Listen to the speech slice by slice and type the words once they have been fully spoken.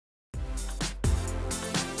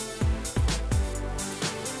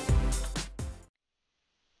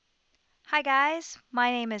Hi guys, my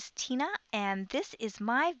name is Tina and this is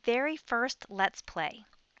my very first Let's Play.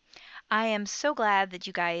 I am so glad that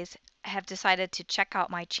you guys have decided to check out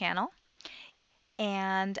my channel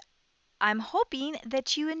and I'm hoping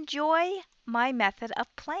that you enjoy my method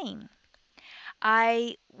of playing.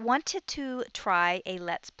 I wanted to try a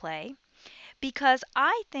Let's Play because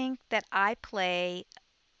I think that I play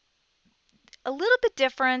a little bit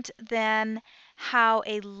different than how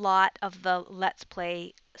a lot of the Let's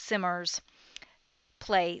Play simmers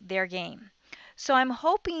play their game. So I'm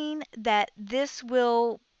hoping that this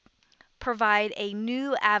will provide a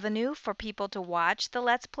new avenue for people to watch the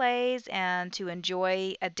Let's Plays and to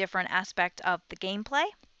enjoy a different aspect of the gameplay.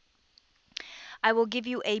 I will give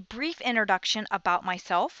you a brief introduction about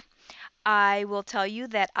myself. I will tell you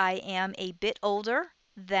that I am a bit older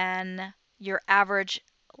than your average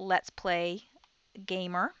Let's Play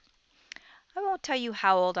gamer. I won't tell you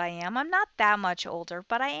how old I am. I'm not that much older,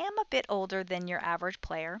 but I am a bit older than your average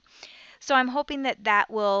player. So I'm hoping that that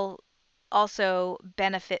will also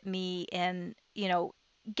benefit me in,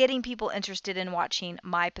 getting people interested in watching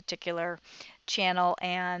my particular channel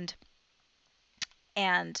and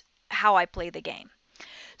how I play the game.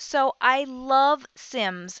 So I love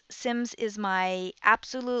Sims. Sims is my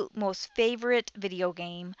absolute most favorite video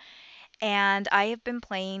game, and I have been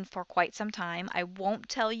playing for quite some time. I won't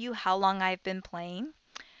tell you how long I've been playing.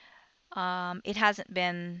 It hasn't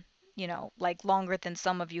been, like longer than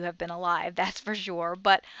some of you have been alive, that's for sure.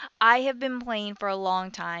 But I have been playing for a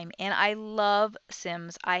long time and I love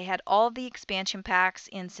Sims. I had all of the expansion packs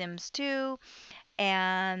in Sims 2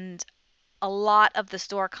 and a lot of the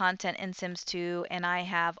store content in Sims 2, and I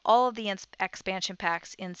have all of the expansion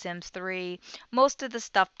packs in Sims 3, most of the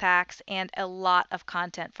stuff packs, and a lot of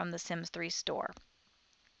content from the Sims 3 store.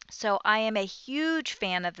 So I am a huge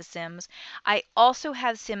fan of The Sims. I also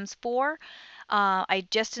have Sims 4. I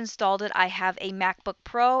just installed it. I have a MacBook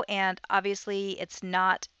Pro, and obviously it's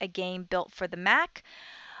not a game built for the Mac,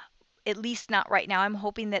 at least not right now. I'm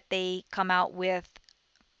hoping that they come out with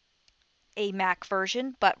a Mac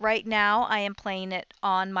version, but right now I am playing it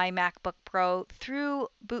on my MacBook Pro through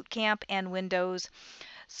Boot Camp and Windows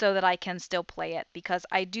so that I can still play it because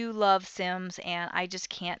I do love Sims and I just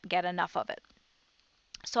can't get enough of it.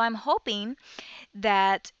 So I'm hoping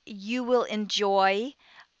that you will enjoy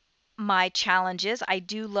my challenges. I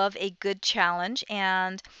do love a good challenge,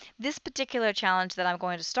 and this particular challenge that I'm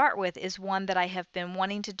going to start with is one that I have been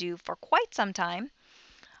wanting to do for quite some time,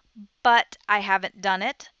 but I haven't done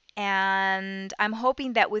it. And I'm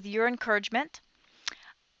hoping that with your encouragement,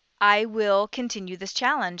 I will continue this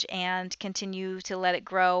challenge and continue to let it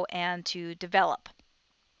grow and to develop.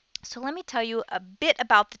 So let me tell you a bit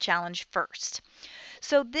about the challenge first.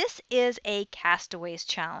 So this is a Castaways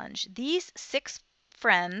challenge. These 6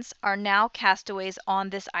 friends are now castaways on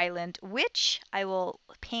this island, which I will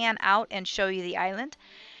pan out and show you the island,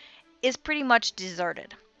 is pretty much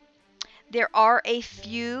deserted. There are a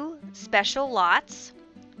few special lots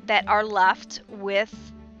that are left with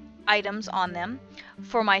items on them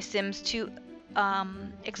for my Sims to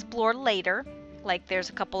explore later. Like there's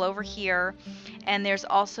a couple over here, and there's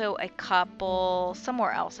also a couple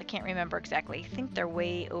somewhere else. I can't remember exactly. I think they're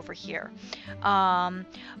way over here.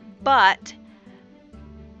 But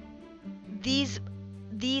these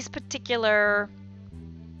particular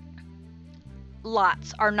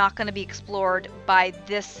lots are not going to be explored by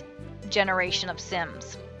this generation of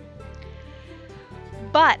Sims.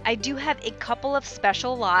 But I do have a couple of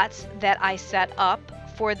special lots that I set up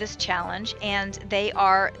for this challenge, and they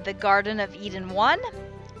are the Garden of Eden 1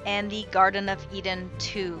 and the Garden of Eden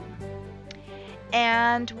 2.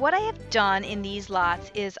 And what I have done in these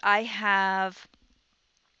lots is I have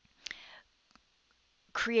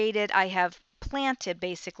planted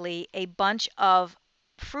basically a bunch of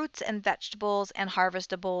fruits and vegetables and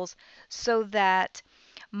harvestables so that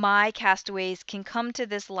my castaways can come to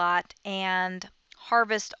this lot and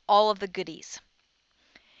harvest all of the goodies.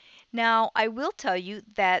 Now, I will tell you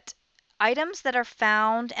that items that are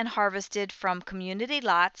found and harvested from community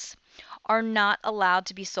lots are not allowed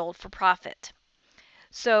to be sold for profit.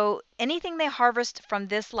 So anything they harvest from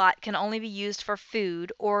this lot can only be used for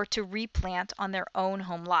food or to replant on their own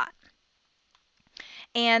home lot.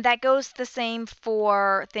 And that goes the same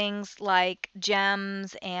for things like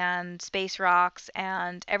gems and space rocks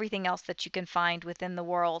and everything else that you can find within the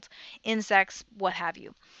world, insects, what have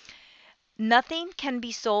you. Nothing can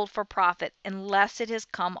be sold for profit unless it has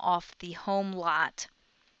come off the home lot,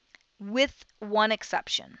 with one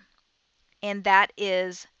exception, and that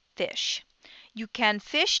is fish. You can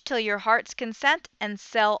fish till your heart's content and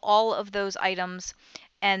sell all of those items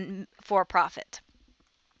and for profit.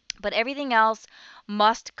 but everything else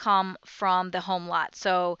must come from the home lot.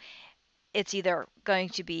 So it's either going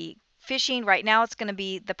to be fishing. Right now, it's going to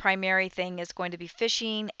be the primary thing is going to be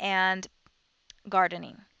fishing and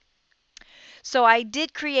gardening. So I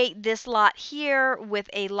did create this lot here with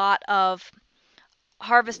a lot of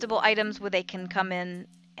harvestable items where they can come in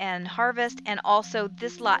and harvest, and also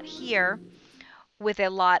this lot here with a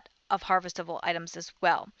lot of harvestable items as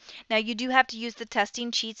well. Now you do have to use the testing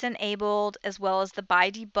cheats enabled as well as the buy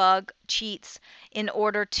debug cheats in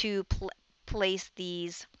order to place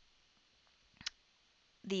these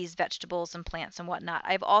vegetables and plants and whatnot.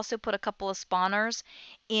 I've also put a couple of spawners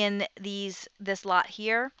in this lot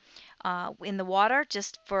here in the water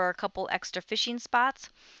just for a couple extra fishing spots.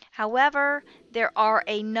 However, there are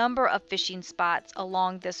a number of fishing spots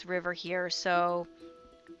along this river here, so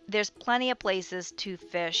there's plenty of places to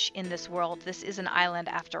fish in this world. This is an island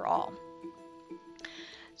after all.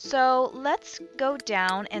 So let's go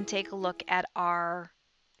down and take a look at our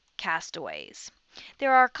castaways.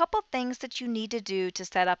 There are a couple things that you need to do to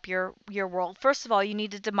set up your world. First of all, you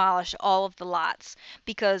need to demolish all of the lots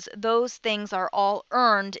because those things are all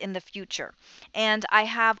earned in the future. And I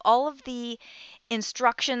have all of the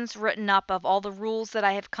instructions written up of all the rules that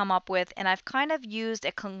I have come up with, and I've kind of used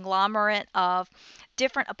a conglomerate of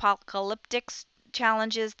different apocalyptic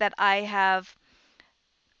challenges that I have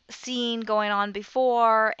seen going on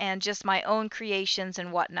before and just my own creations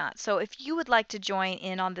and whatnot. So if you would like to join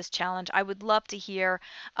in on this challenge, I would love to hear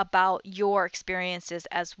about your experiences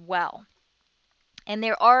as well. And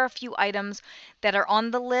there are a few items that are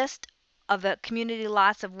on the list of the community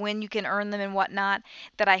lots of when you can earn them and whatnot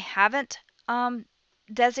that I haven't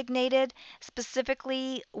designated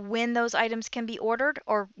specifically when those items can be ordered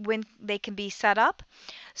or when they can be set up.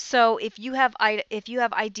 So if you have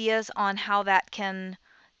ideas on how that can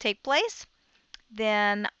take place,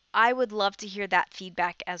 then I would love to hear that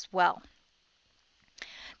feedback as well.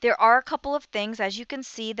 There are a couple of things, as you can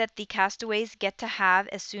see, that the castaways get to have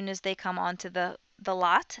as soon as they come onto the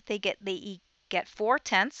lot. They get 4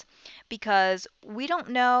 tents because we don't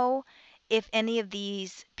know if any of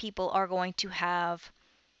these people are going to have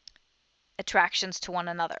attractions to one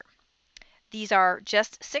another. These are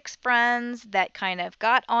just 6 friends that kind of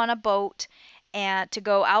got on a boat and to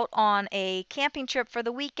go out on a camping trip for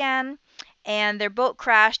the weekend, and their boat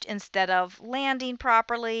crashed instead of landing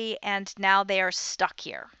properly, and now they are stuck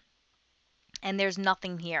here. And there's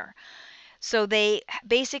nothing here. So they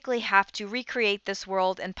basically have to recreate this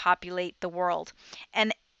world and populate the world.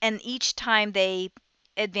 And each time they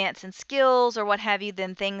advance in skills or what have you,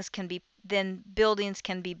 then buildings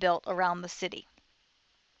can be built around the city.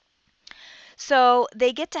 So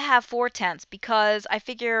they get to have 4 tents because I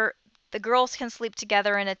figure the girls can sleep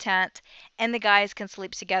together in a tent and the guys can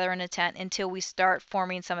sleep together in a tent until we start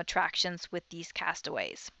forming some attractions with these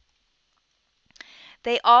castaways.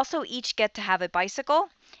 They also each get to have a bicycle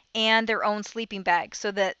and their own sleeping bag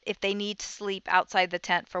so that if they need to sleep outside the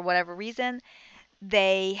tent for whatever reason,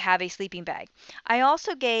 they have a sleeping bag. I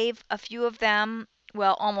also gave a few of them,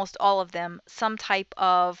 well, almost all of them, some type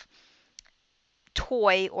of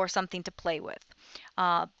toy or something to play with.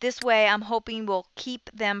 This way, I'm hoping we'll keep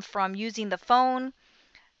them from using the phone.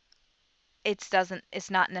 It's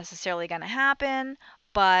not necessarily going to happen,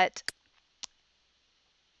 but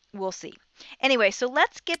we'll see. Anyway, so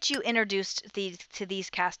let's get you introduced to these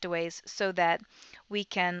castaways so that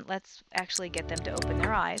let's actually get them to open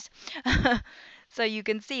their eyes so you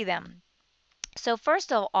can see them. So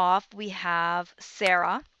first of all, we have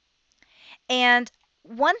Sarah. And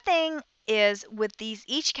one thing is with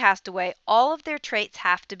each castaway, all of their traits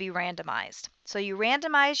have to be randomized. So you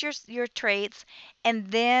randomize your traits, and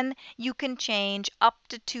then you can change up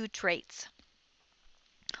to 2 traits.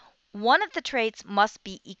 One of the traits must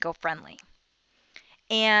be eco-friendly.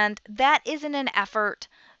 And that is in an effort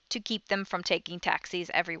to keep them from taking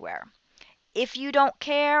taxis everywhere. If you don't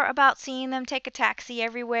care about seeing them take a taxi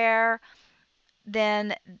everywhere,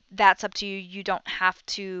 then that's up to you. You don't have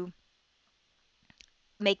to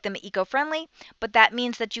make them eco-friendly, but that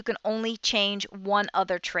means that you can only change one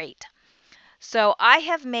other trait. So I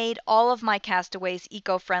have made all of my castaways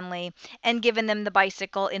eco-friendly and given them the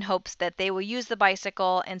bicycle in hopes that they will use the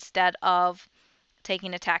bicycle instead of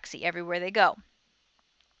taking a taxi everywhere they go.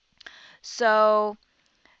 So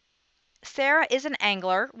Sarah is an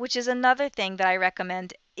angler, which is another thing that I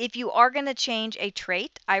recommend. If you are going to change a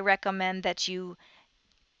trait, I recommend that you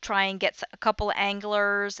try and get a couple of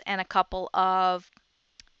anglers and a couple of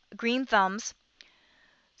green thumbs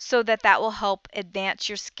so that will help advance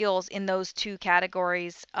your skills in those 2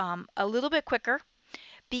 categories a little bit quicker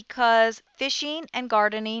because fishing and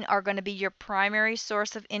gardening are going to be your primary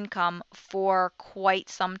source of income for quite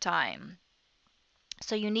some time.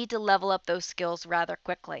 So you need to level up those skills rather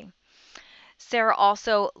quickly. Sarah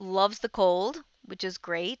also loves the cold, which is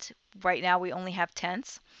great. Right now we only have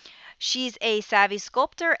tents. She's a savvy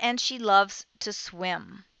sculptor and she loves to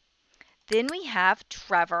swim. Then we have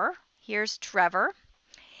Trevor. Here's Trevor.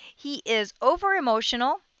 He is over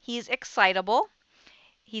emotional. He's excitable.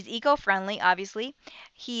 He's eco-friendly, obviously.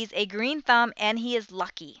 He's a green thumb and he is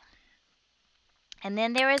lucky. And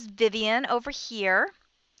then there is Vivian over here.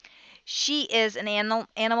 She is an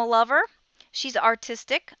animal lover. She's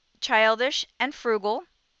artistic, childish, and frugal.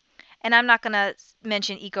 And I'm not going to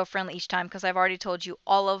mention eco-friendly each time because I've already told you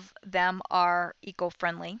all of them are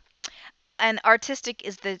eco-friendly. And artistic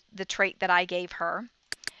is the trait that I gave her.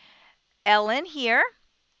 Ellen here.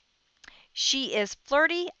 She is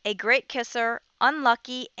flirty, a great kisser,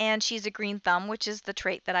 unlucky, and she's a green thumb, which is the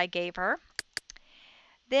trait that I gave her.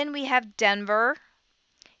 Then we have Denver.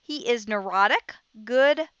 He is neurotic,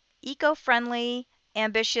 good, eco-friendly,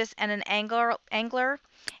 ambitious, and an angler.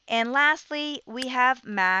 And lastly, we have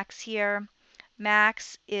Max here.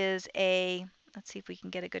 Max is let's see if we can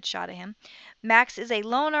get a good shot of him. Max is a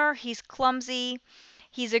loner, he's clumsy,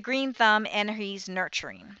 he's a green thumb, and he's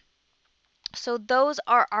nurturing. So those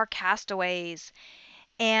are our castaways.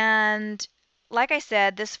 And like I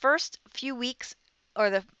said, this first few weeks, or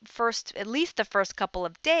at least the first couple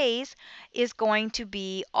of days, is going to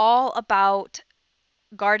be all about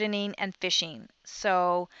gardening and fishing.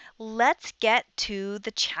 So let's get to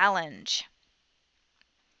the challenge.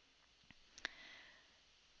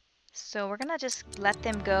 So we're gonna just let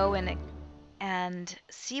them go and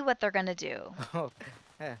see what they're gonna do.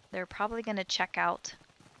 They're probably gonna check out.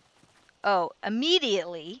 Oh,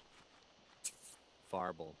 immediately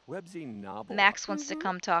Farble. Websy novel. Max wants to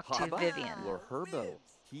come talk to Vivian. Herbo.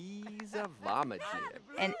 He's a vomajib.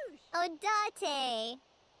 And Odate.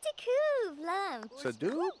 Tikuvlam.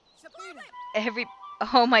 Sadu?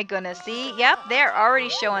 oh my goodness, see? Yep, they're already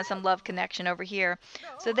showing some love connection over here.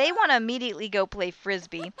 So they want to immediately go play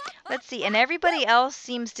frisbee. Let's see, and everybody else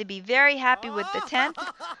seems to be very happy with the tent.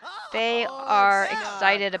 They are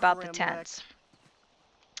excited about the tents.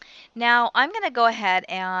 Now, I'm going to go ahead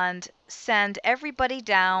and send everybody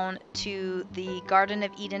down to the Garden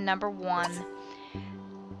of Eden #1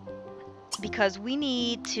 because we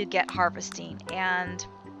need to get harvesting. And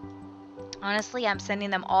honestly, I'm sending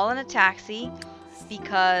them all in a taxi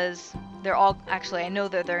because they're all, actually, I know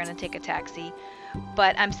that they're going to take a taxi,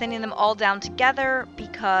 but I'm sending them all down together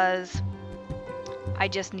because I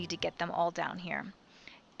just need to get them all down here.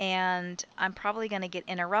 And I'm probably going to get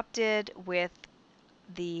interrupted with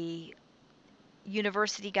the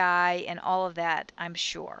university guy and all of that, I'm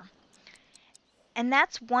sure. And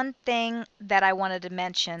that's one thing that I wanted to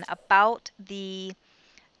mention about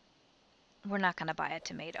we're not going to buy a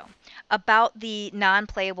tomato, about the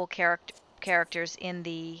non-playable characters in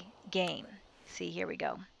the game. See, here we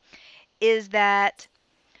go. Is that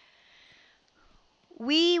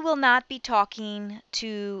we will not be talking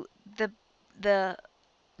to the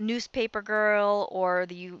newspaper girl or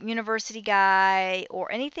the university guy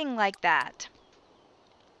or anything like that.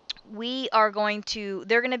 They're going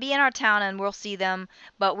to be in our town and we'll see them,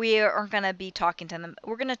 but we aren't going to be talking to them.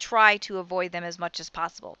 We're going to try to avoid them as much as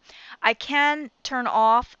possible. I can turn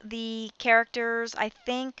off the characters, I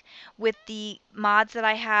think, with the mods that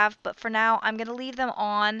I have, but for now I'm going to leave them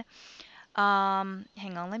on.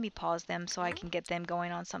 Hang on, let me pause them so I can get them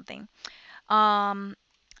going on something. I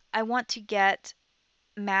want to get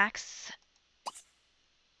Max,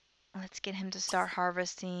 let's get him to start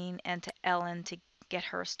harvesting, and to Ellen to get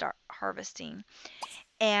her start harvesting.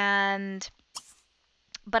 But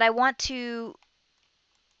I want to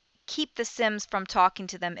keep the Sims from talking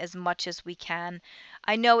to them as much as we can.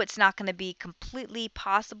 I know it's not going to be completely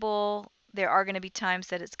possible. There are going to be times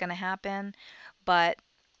that it's going to happen, but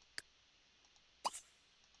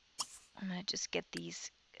I'm going to just get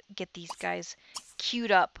these guys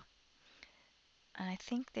queued up. And I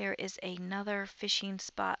think there is another fishing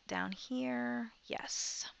spot down here.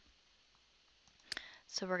 Yes.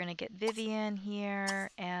 So we're going to get Vivian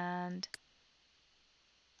here, and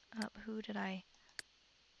who did I?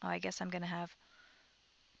 Oh, I guess I'm going to have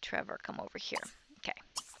Trevor come over here. Okay.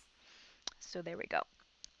 So there we go.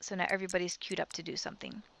 So now everybody's queued up to do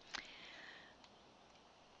something.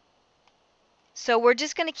 So we're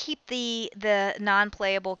just going to keep the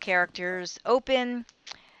non-playable characters open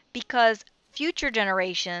because future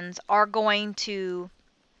generations are going to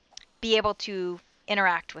be able to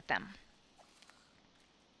interact with them.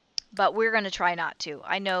 But we're going to try not to.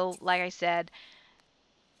 I know, like I said,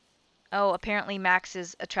 Oh, apparently Max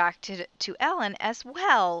is attracted to Ellen as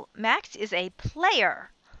well. Max is a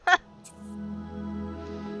player.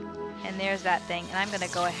 And there's that thing. And I'm going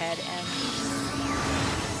to go ahead and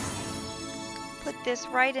put this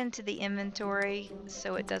right into the inventory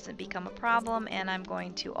so it doesn't become a problem. And I'm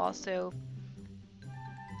going to also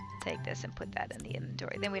take this and put that in the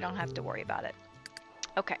inventory. Then we don't have to worry about it.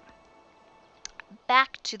 Okay.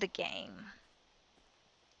 Back to the game.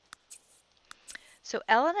 So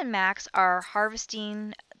Ellen and Max are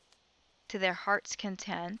harvesting to their heart's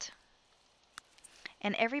content.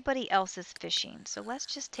 And everybody else is fishing. So let's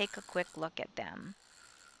just take a quick look at them.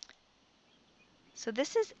 So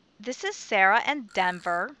this is Sarah and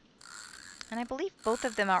Denver. And I believe both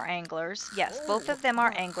of them are anglers. Yes, both of them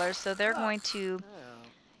are anglers, so they're going to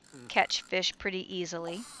catch fish pretty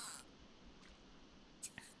easily.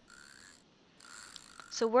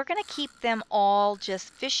 So we're going to keep them all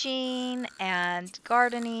just fishing and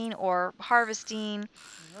gardening or harvesting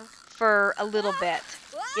for a little bit.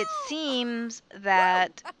 It seems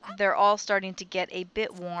that they're all starting to get a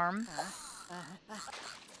bit warm,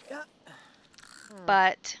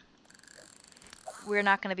 but we're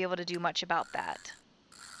not going to be able to do much about that.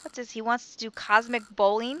 What's this? He wants to do cosmic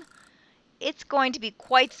bowling. It's going to be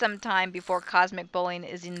quite some time before cosmic bowling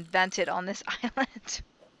is invented on this island.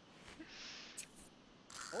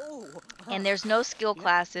 And there's no skill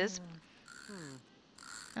classes.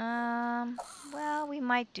 Well, we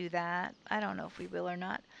might do that. I don't know if we will or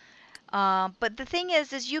not. But the thing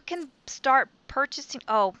is you can start purchasing.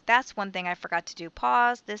 Oh, that's one thing I forgot to do.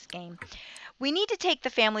 Pause this game. We need to take the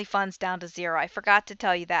family funds down to 0. I forgot to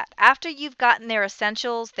tell you that. After you've gotten their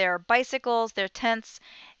essentials, their bicycles, their tents,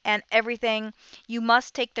 and everything, you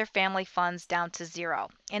must take their family funds down to 0.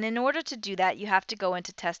 And in order to do that, you have to go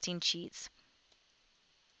into testing cheats.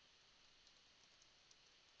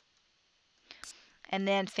 And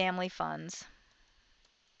then family funds.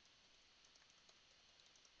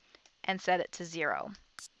 And set it to 0.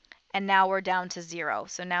 And now we're down to 0.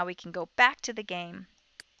 So now we can go back to the game.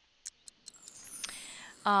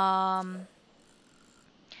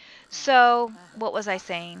 So what was I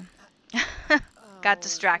saying? Got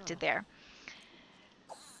distracted there.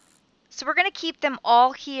 So we're going to keep them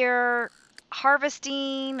all here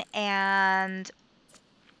harvesting and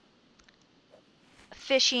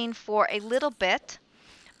fishing for a little bit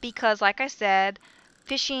because, like I said,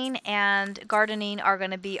 fishing and gardening are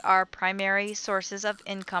going to be our primary sources of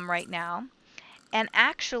income right now. And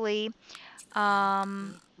actually, we're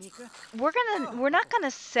not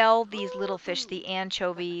gonna sell these little fish, the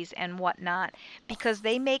anchovies and whatnot, because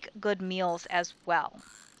they make good meals as well.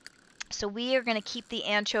 So we are gonna keep the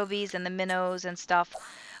anchovies and the minnows and stuff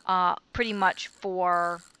pretty much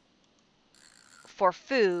for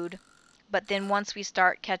food. But then once we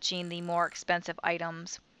start catching the more expensive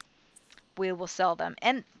items, we will sell them.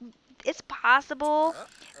 And it's possible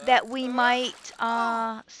that we might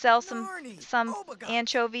sell some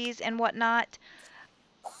anchovies and whatnot,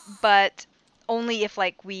 but only if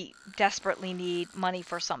like we desperately need money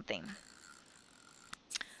for something.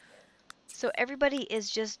 So everybody is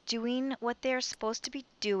just doing what they're supposed to be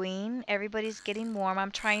doing. Everybody's getting warm.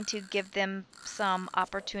 I'm trying to give them some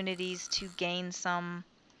opportunities to gain some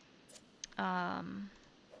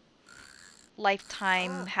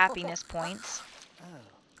lifetime happiness points.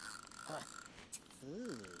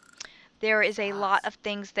 There is a lot of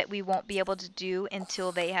things that we won't be able to do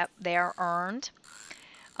until they are earned.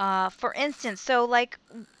 For instance, so like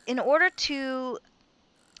in order to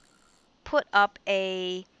put up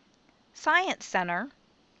a science center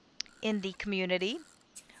in the community,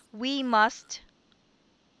 we must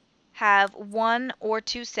have 1 or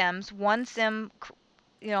 2 sims. One sim,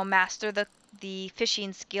 master the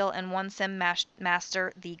fishing skill, and one sim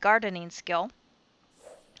master the gardening skill.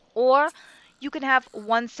 Or you can have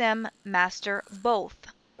one sim master both.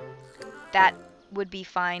 That would be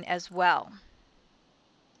fine as well.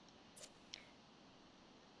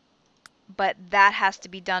 But that has to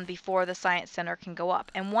be done before the science center can go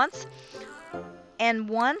up. And once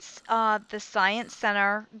the science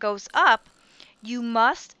center goes up, you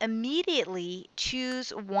must immediately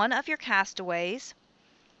choose one of your castaways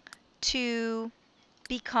to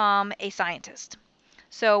become a scientist.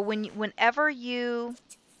 So whenever you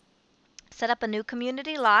set up a new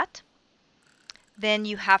community lot, then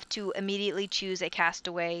you have to immediately choose a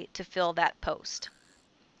castaway to fill that post.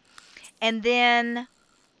 And then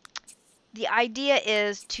the idea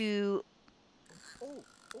is to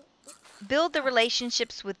build the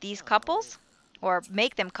relationships with these couples, or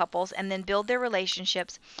make them couples, and then build their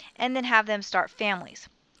relationships, and then have them start families.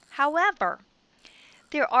 However,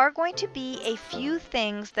 there are going to be a few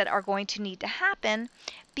things that are going to need to happen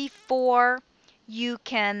before you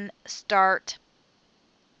can start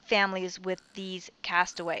families with these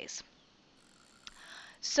castaways.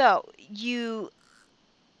 So,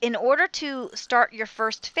 in order to start your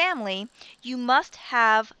first family, you must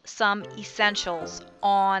have some essentials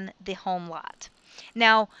on the home lot.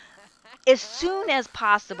 Now, as soon as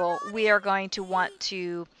possible, we are going to want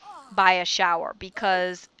to buy a shower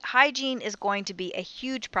because hygiene is going to be a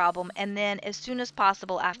huge problem. And then, as soon as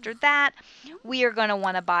possible after that, we are going to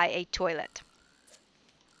want to buy a toilet.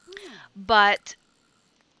 But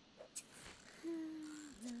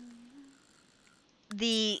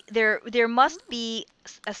there must be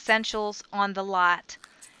essentials on the lot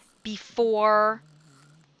before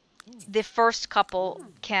the first couple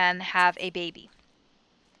can have a baby.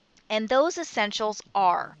 And those essentials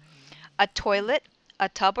are a toilet, a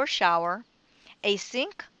tub or shower, a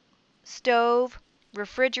sink, stove,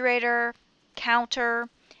 refrigerator, counter,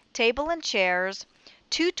 table and chairs,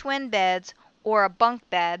 2 twin beds or a bunk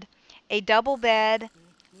bed, a double bed,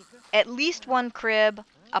 at least 1 crib,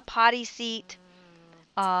 a potty seat,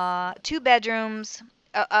 2 bedrooms,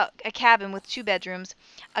 a cabin with 2 bedrooms,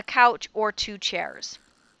 a couch or 2 chairs.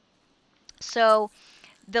 So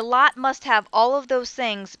the lot must have all of those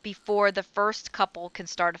things before the first couple can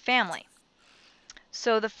start a family.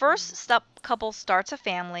 So the first couple starts a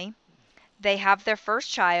family, they have their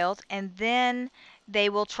first child, and then they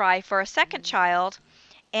will try for a second child.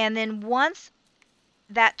 And then once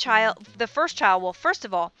that child, the first child, well, first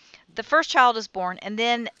of all, the first child is born, and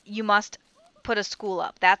then you must put a school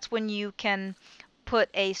up. That's when you can put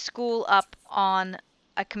a school up on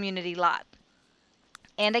a community lot.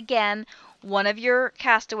 And again, one of your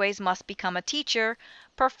castaways must become a teacher,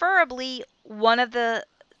 preferably one of the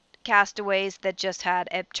castaways that just had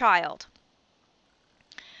a child.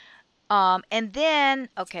 And then,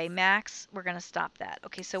 okay, Max, we're going to stop that.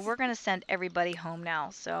 Okay, so we're going to send everybody home now.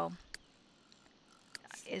 So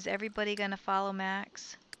is everybody going to follow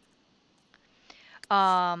Max?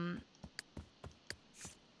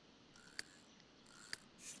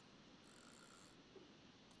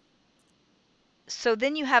 So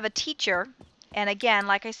then you have a teacher. And again,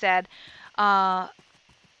 like I said,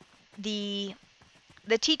 the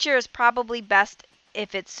teacher is probably best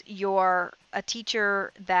if it's a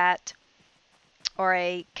teacher that, or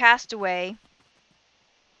a castaway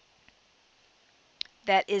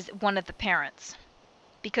that is one of the parents,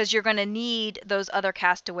 because you're going to need those other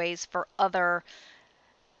castaways for other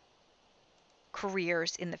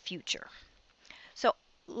careers in the future. So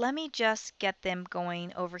let me just get them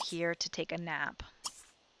going over here to take a nap.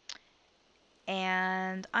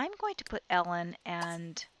 And I'm going to put Ellen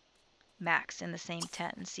and Max in the same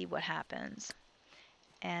tent and see what happens.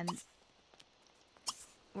 And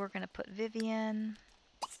we're going to put Vivian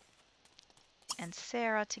and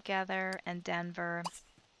Sarah together, and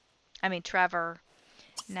Trevor,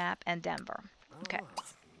 Nap, and Denver. Okay.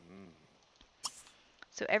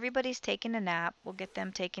 So everybody's taking a nap. We'll get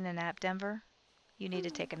them taking a nap. Denver, you need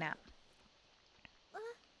to take a nap.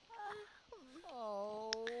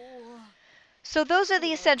 So those are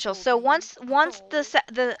the essentials. So once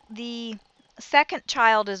the second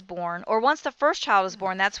child is born, or once the first child is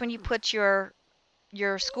born, that's when you put your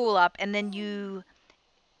school up, and then you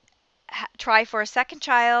try for a second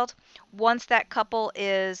child. Once that couple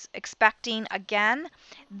is expecting again,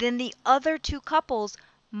 then the other 2 couples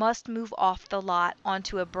must move off the lot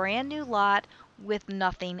onto a brand new lot with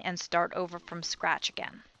nothing and start over from scratch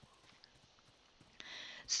again.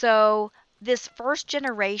 So this first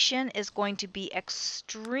generation is going to be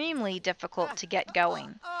extremely difficult to get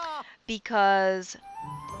going because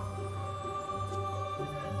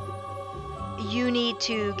you need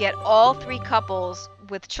to get all 3 couples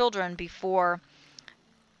with children before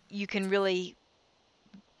you can really,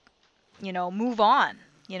 move on.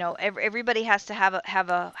 Everybody has to have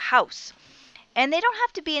a house. And they don't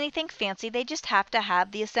have to be anything fancy. They just have to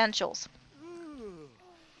have the essentials.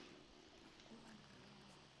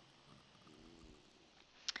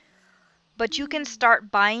 But you can start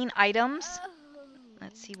buying items.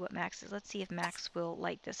 Let's see what Max is. Let's see if Max will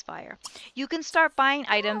light this fire. You can start buying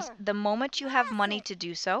items the moment you have money to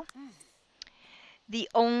do so. The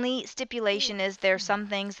only stipulation is there's some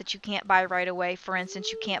things that you can't buy right away. For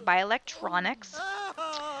instance, you can't buy electronics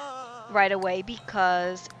right away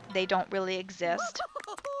because they don't really exist.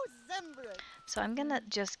 So I'm going to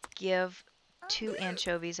just give 2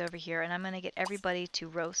 anchovies over here, and I'm going to get everybody to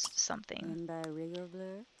roast something.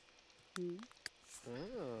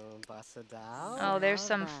 Oh, there's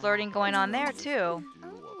some flirting going on there too.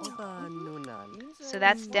 So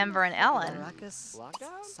that's Denver and Ellen.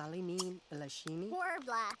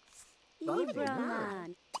 Warbla.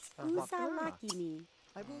 Ibraman. Usalakini.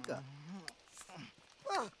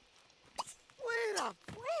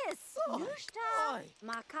 Pues, Nushta.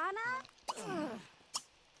 Makana.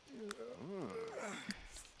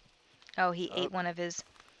 Oh, he ate one of his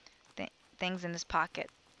things in his pocket.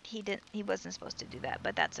 He wasn't supposed to do that,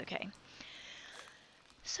 but that's okay.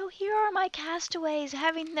 So here are my castaways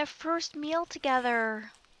having their first meal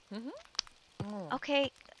together.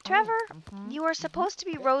 Okay, Trevor, you are supposed to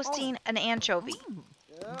be roasting an anchovy.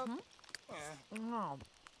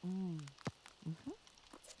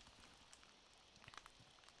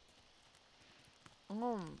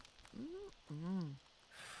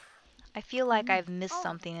 I feel like I've missed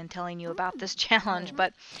something in telling you about this challenge,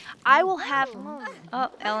 but I will have...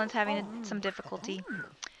 Oh, Ellen's having some difficulty.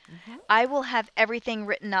 I will have everything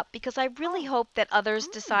written up because I really hope that others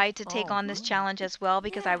decide to take on this challenge as well,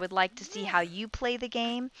 because I would like to see how you play the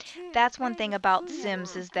game. That's one thing about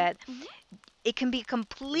Sims, is that it can be a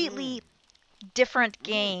completely different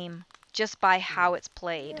game just by how it's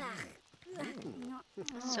played.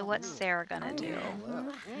 So what's Sarah gonna do?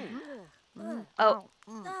 Oh,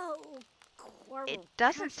 it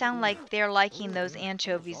doesn't sound like they're liking those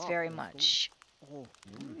anchovies very much.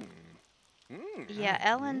 Yeah,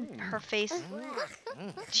 Ellen, her face,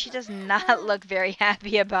 she does not look very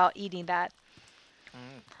happy about eating that.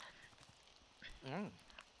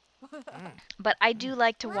 But I do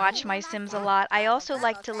like to watch my Sims a lot. I also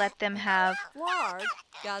like to let them have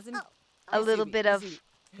a little bit of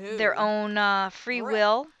their own free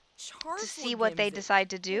will to see what they decide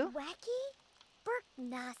to do. Wacky?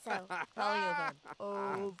 Naso.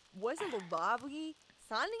 Oh, wasn't Bobby?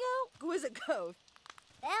 Sanio? Was it Cove?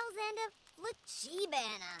 Belzenda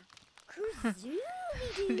Flachibana. Cruzubi.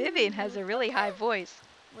 Vivian has a really high voice.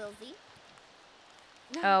 Wilsey.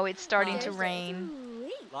 Oh, it's starting to rain.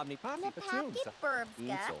 Labni Papi Napaki Patumsa.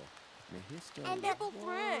 Burbska. Mehisto. And Nibble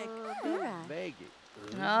Frick. Vegi.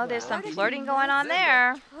 Oh, there's some flirting going on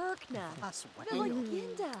there.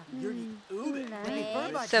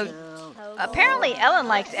 So apparently Ellen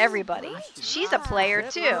likes everybody. She's a player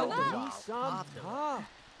too.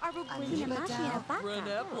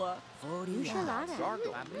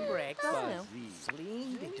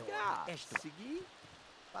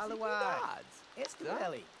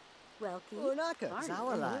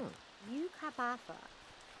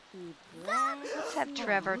 Let's have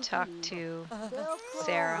Trevor talk to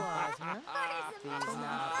Sarah.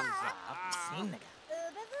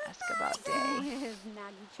 Ask about day.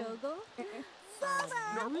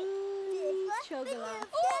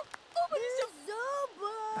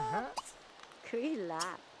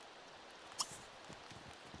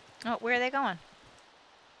 Oh, where are they going?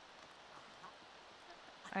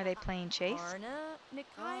 Are they playing chase? Arna,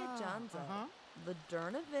 Nikaya Janza.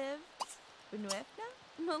 Viderna Viv. Benuefna?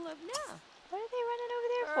 Malevna. What are they running over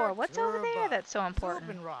there for? What's over there that's so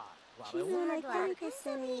important?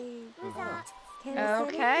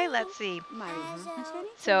 Okay, let's see.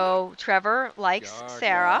 So Trevor likes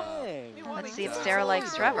Sarah. Let's see if Sarah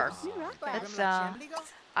likes Trevor. Let's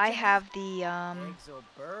I have the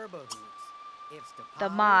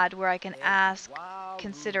mod where I can ask,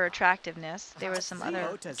 consider attractiveness. There was some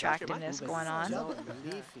other attractiveness going on.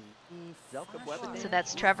 So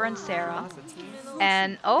that's Trevor and Sarah.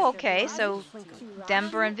 And, oh, okay, so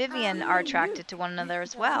Denver and Vivian are attracted to one another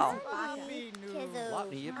as well.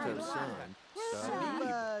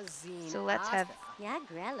 So let's have...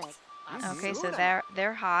 Okay, so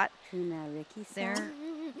they're hot.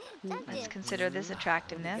 Let's consider this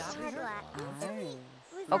attractiveness.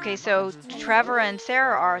 Okay, so Trevor and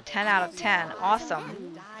Sarah are 10 out of 10.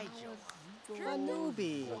 Awesome.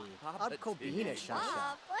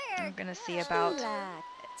 I'm going to see about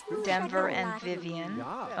Denver and Vivian.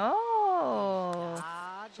 Oh.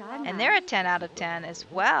 And they're a 10 out of 10 as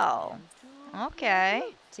well. Okay.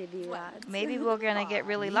 Maybe we're going to get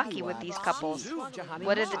really lucky with these couples.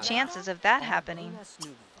 What are the chances of that happening?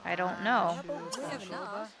 I don't know.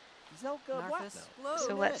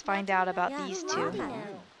 So let's find out about these two.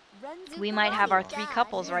 We might have our 3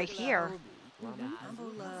 couples right here.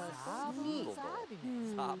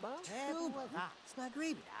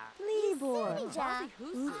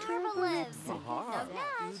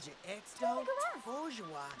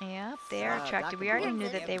 Yeah, they're attracted. We already knew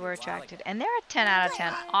that they were attracted. And they're a 10 out of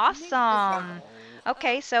 10. Awesome.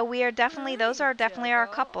 Okay, so we are definitely, those are definitely our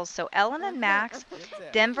couples. So Ellen and Max,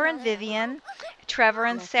 Denver and Vivian, Trevor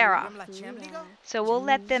and Sarah. So we'll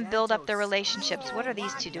let them build up their relationships. What are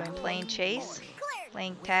these two doing? Playing chase?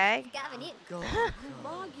 Playing tag?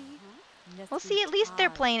 Well, see, at least they're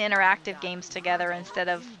playing interactive games together instead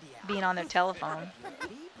of being on their telephone.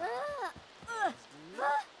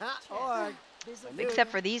 Org.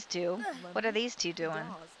 Except for these two. What are these two doing?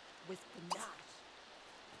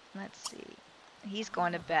 Let's see. He's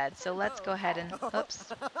going to bed, so let's go ahead and...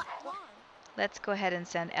 Oops. Let's go ahead and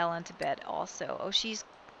send Ellen to bed also. Oh,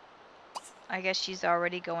 I guess she's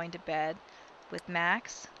already going to bed with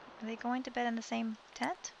Max. Are they going to bed in the same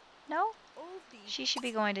tent? No? She should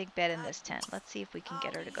be going to bed in this tent. Let's see if we can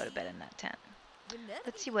get her to go to bed in that tent.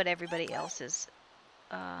 Let's see what everybody else is...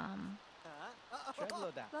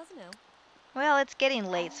 Well, it's getting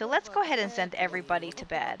late, so let's go ahead and send everybody to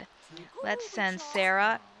bed. Let's send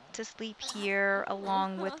Sarah to sleep here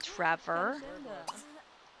along with Trevor.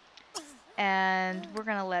 And we're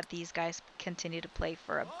going to let these guys continue to play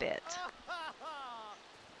for a bit.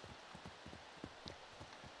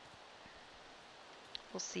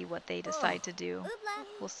 We'll see what they decide to do.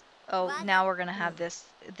 Now we're going to have this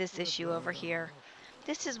issue over here.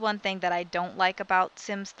 This is one thing that I don't like about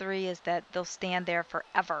Sims 3 is that they'll stand there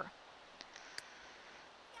forever.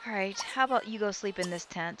 Alright, how about you go sleep in this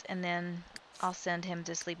tent, and then I'll send him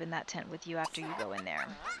to sleep in that tent with you after you go in there.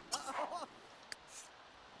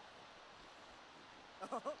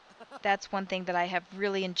 That's one thing that I have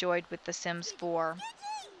really enjoyed with The Sims 4.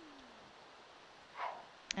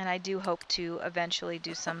 And I do hope to eventually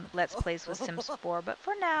do some Let's Plays with Sims 4, but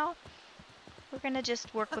for now, we're going to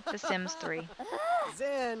just work with The Sims 3.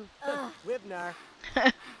 Zen. Wibnar.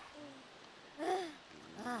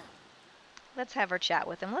 Let's have her chat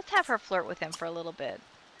with him. Let's have her flirt with him for a little bit.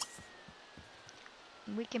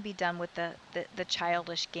 We can be done with the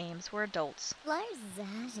childish games. We're adults.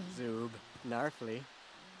 Zoob. Narfly.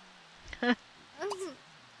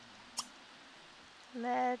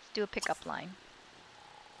 Let's do a pickup line.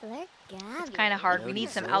 It's kind of hard. We need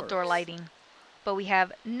some outdoor lighting. But we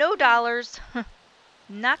have no dollars.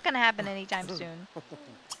 Not going to happen anytime soon.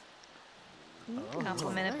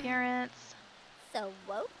 Compliment appearance. So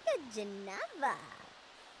woka Geneva.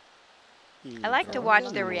 I like to watch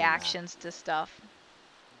their reactions to stuff.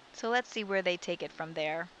 So let's see where they take it from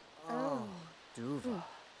there. Oh, Duva.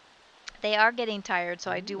 They are getting tired,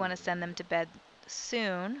 so I do want to send them to bed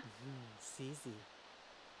soon. Sisi.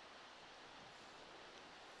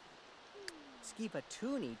 Skipa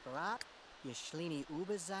tuni, brat. Yashlini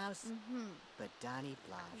Ubazaus. Badani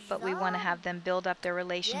Blash. But we want to have them build up their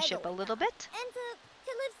relationship a little bit. And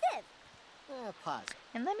to live Sith. Pause.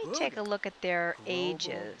 And let me take a look at their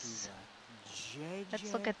ages.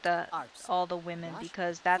 Let's look at all the women,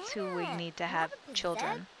 because that's who we need to have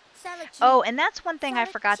children. Oh, and that's one thing I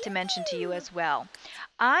forgot to mention to you as well.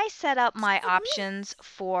 I set up my options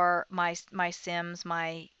for my Sims,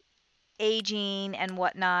 my aging and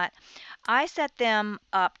whatnot. I set them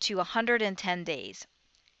up to 110 days.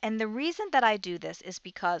 And the reason that I do this is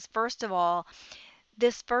because, first of all,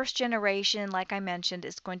 this first generation, like I mentioned,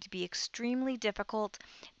 is going to be extremely difficult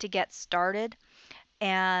to get started.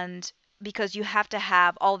 And because you have to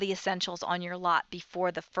have all the essentials on your lot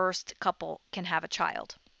before the first couple can have a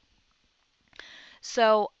child.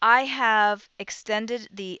 So I have extended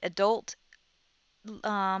the adult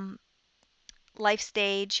life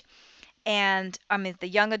stage, and the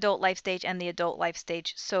young adult life stage and the adult life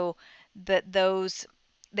stage, so that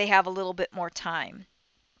they have a little bit more time.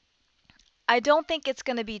 I don't think it's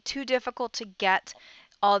going to be too difficult to get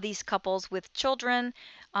all these couples with children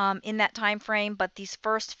in that time frame, but these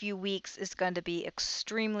first few weeks is going to be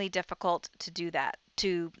extremely difficult to do that,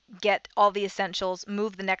 to get all the essentials,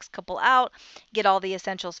 move the next couple out, get all the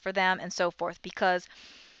essentials for them, and so forth, because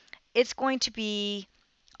it's going to be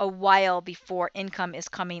a while before income is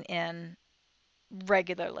coming in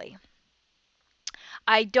regularly.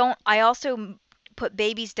 I also put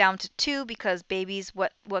babies down to 2 because babies,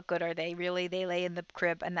 what good are they really? They lay in the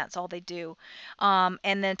crib and that's all they do.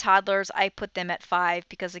 And then toddlers, I put them at 5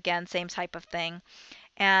 because, again, same type of thing.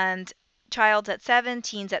 And child's at 7,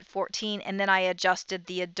 teens at 14, and then I adjusted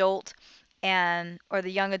the adult or the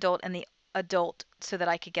young adult and the adult so that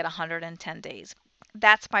I could get 110 days.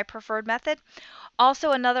 That's my preferred method.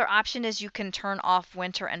 Also, another option is you can turn off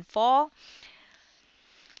winter and fall.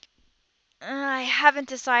 I haven't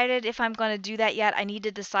decided if I'm going to do that yet. I need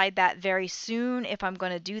to decide that very soon if I'm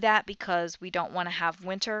going to do that, because we don't want to have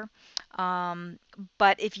winter.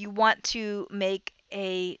 But if you want to make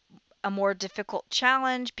a more difficult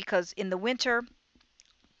challenge, because in the winter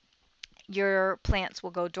your plants will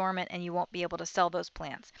go dormant and you won't be able to sell those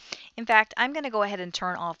plants. In fact, I'm going to go ahead and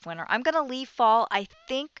turn off winter. I'm going to leave fall. I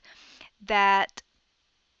think that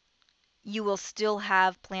you will still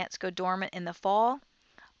have plants go dormant in the fall,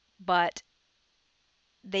 but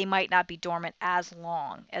they might not be dormant as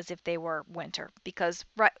long as if they were winter, because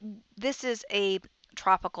this is a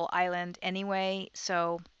tropical island anyway,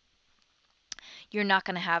 so you're not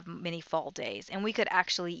going to have many fall days. And we could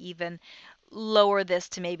actually even lower this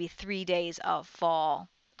to maybe 3 days of fall.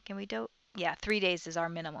 Can we do? Yeah, 3 days is our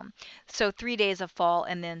minimum. So 3 days of fall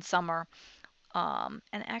and then summer. And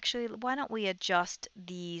actually, why don't we adjust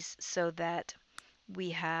these so that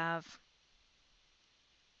we have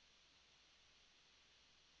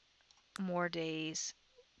more days?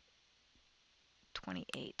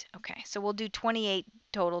 28. Okay, so we'll do 28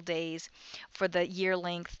 total days for the year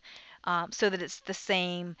length, so that it's the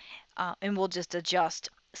same, and we'll just adjust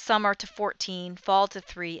summer to 14, fall to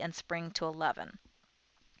 3, and spring to 11.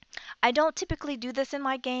 I don't typically do this in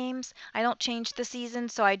my games. I don't change the season,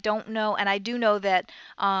 so I don't know. And I do know that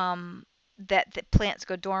that plants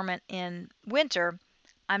go dormant in winter.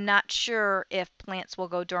 I'm not sure if plants will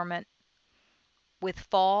go dormant with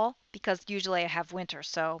fall, because usually I have winter,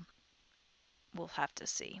 so we'll have to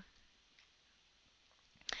see.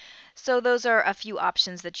 So those are a few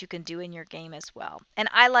options that you can do in your game as well. And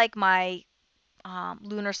I like my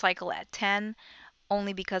lunar cycle at 10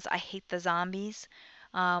 only because I hate the zombies.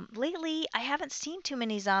 Lately, I haven't seen too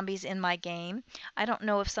many zombies in my game. I don't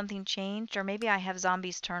know if something changed, or maybe I have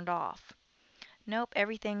zombies turned off. Nope,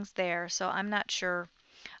 everything's there, so I'm not sure.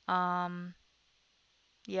 Yeah,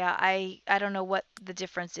 I don't know what the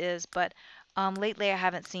difference is, but lately I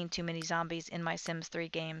haven't seen too many zombies in my Sims 3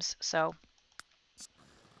 games. So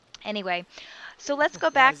anyway, so let's go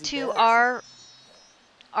back to our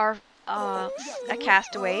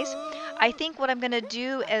Castaways. I think what I'm gonna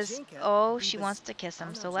do is, oh, she wants to kiss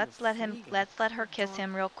him, so let's let her kiss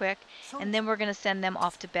him real quick, and then we're gonna send them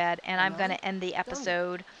off to bed, and I'm gonna end the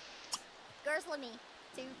episode.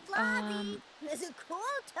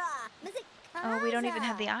 Oh, we don't even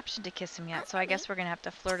have the option to kiss him yet, so I guess we're gonna have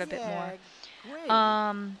to flirt a bit more.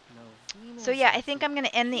 So yeah, I think I'm gonna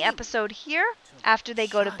end the episode here after they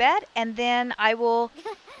go to bed, and then I will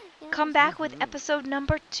come back with episode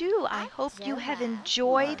number 2. I hope you have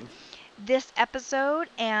enjoyed this episode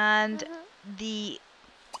and the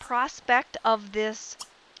prospect of this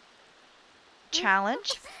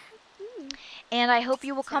challenge. And I hope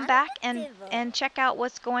you will come back and check out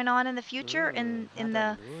what's going on in the future, in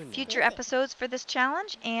the future episodes for this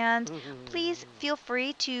challenge. And please feel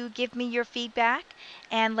free to give me your feedback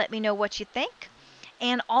and let me know what you think.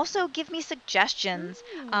 And also give me suggestions.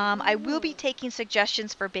 I will be taking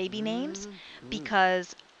suggestions for baby names,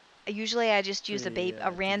 because usually I just use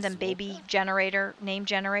a random baby name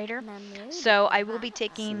generator. So I will be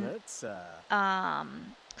taking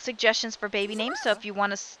suggestions for baby names. So if you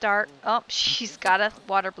want to start, oh, she's got a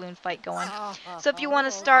water balloon fight going. So if you want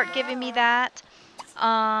to start giving me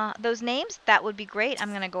those names, that would be great. I'm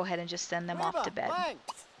going to go ahead and just send them off to bed.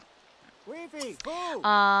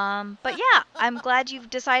 But yeah, I'm glad you've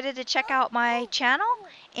decided to check out my channel,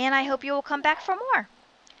 and I hope you will come back for more.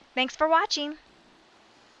 Thanks for watching.